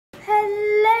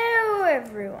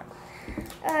everyone.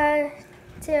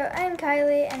 So I'm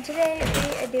Kylie, and today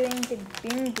we are doing the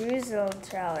being boozled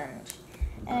challenge,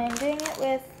 and I'm doing it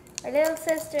with our little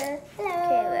sister,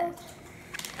 Kayla.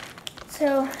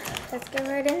 So let's get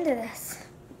right into this.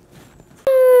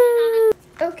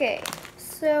 Okay,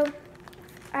 so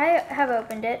I have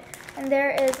opened it, and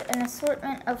there is an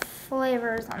assortment of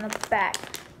flavors on the back.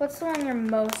 What's the one you're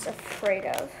most afraid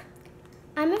of?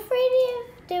 I'm afraid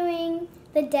of doing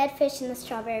the dead fish and the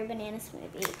strawberry banana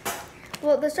smoothie.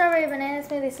 Well, the strawberry banana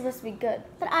smoothie is supposed to be good.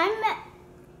 But I'm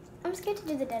scared to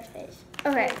do the dead fish.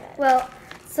 Okay, well,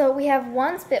 so we have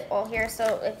one spitball here,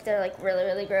 so if they're like really,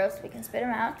 really gross, we can spit them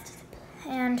out.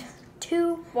 And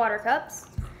 2 water cups.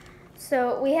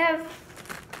 So we have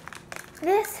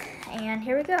this, and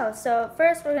here we go. So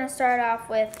first we're gonna start off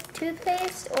with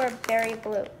toothpaste or berry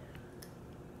blue.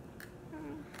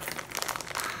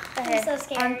 Okay, I'm so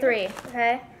scared. on 3,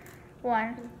 okay?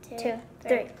 1, 2,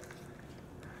 3.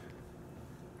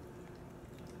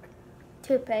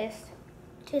 Toothpaste.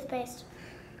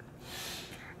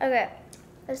 Okay,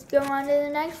 let's go on to the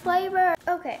next flavor.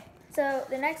 Okay, so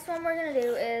the next one we're gonna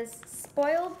do is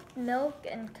spoiled milk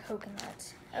and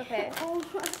coconut. Okay.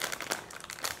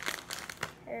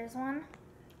 Here's one.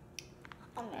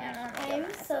 Oh Man, man, let me get I'm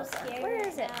myself so one. scared. Where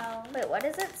is it? Now. Wait, what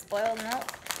is it? Spoiled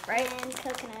milk, right? And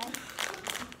coconut.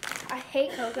 I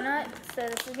hate coconut, so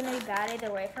this is gonna be bad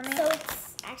either way for me. So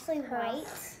it's actually white.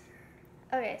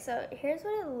 Okay, so here's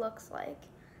what it looks like.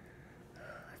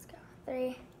 Let's go.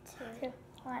 3, 2,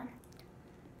 1.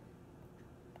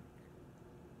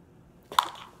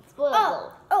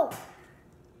 Oh!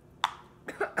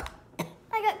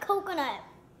 I got coconut.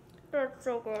 That's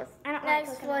so gross. I don't like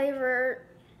Next coconut. flavor.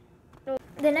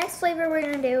 The next flavor we're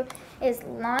gonna do is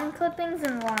lawn clippings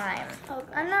and lime. Oh, gosh.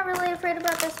 I'm not really afraid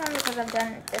about this one because I've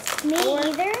done this Me before.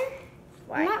 either.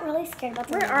 Why? I'm not really scared about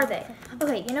the Where are they?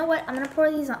 Okay, you know what? I'm gonna pour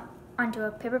these onto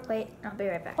a paper plate, and I'll be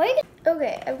right back.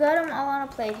 Okay, I've got them all on a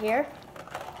plate here,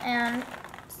 and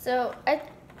so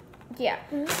yeah.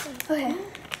 Okay,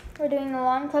 we're doing the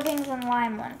lawn clippings and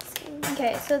lime ones.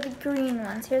 Okay, so the green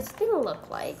ones. Here's what they look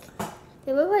like.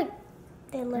 They look like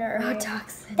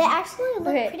neurotoxin. They actually look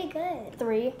Okay. pretty good.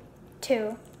 3,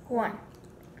 2, 1.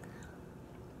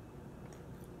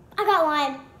 I got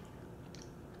lime.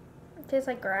 It tastes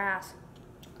like grass.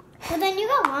 Well, then you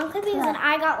got lawn clippings and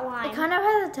I got lime. It kind of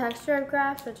has a texture of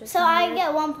grass, which is So kinda I weird.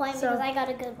 get 1 point So- because I got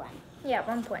a good one. Yeah,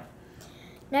 1 point.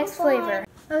 Next One point. flavor.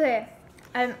 Okay,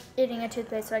 I'm eating a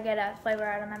toothpaste, so I get a flavor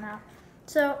out of my mouth.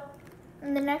 So the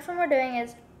next one we're doing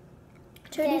is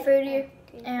Tutti Frutti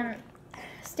and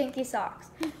Stinky Socks,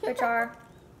 which are.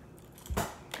 Oh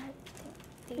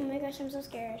my gosh, I'm so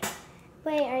scared.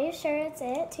 Wait, are you sure it's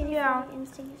it? Tutti Yeah. Frutti and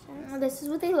Stinky Socks? This is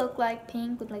what they look like,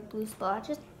 pink with like blue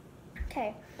splotches.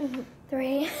 Okay,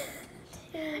 3,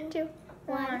 2,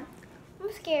 1.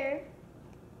 I'm scared.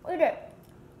 Eat it.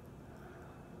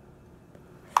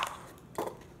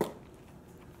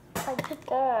 Oh my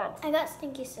god. I got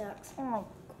Stinky Socks. Oh my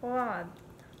god.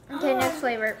 Okay, next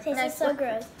flavor. Tastes Next so one.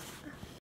 gross.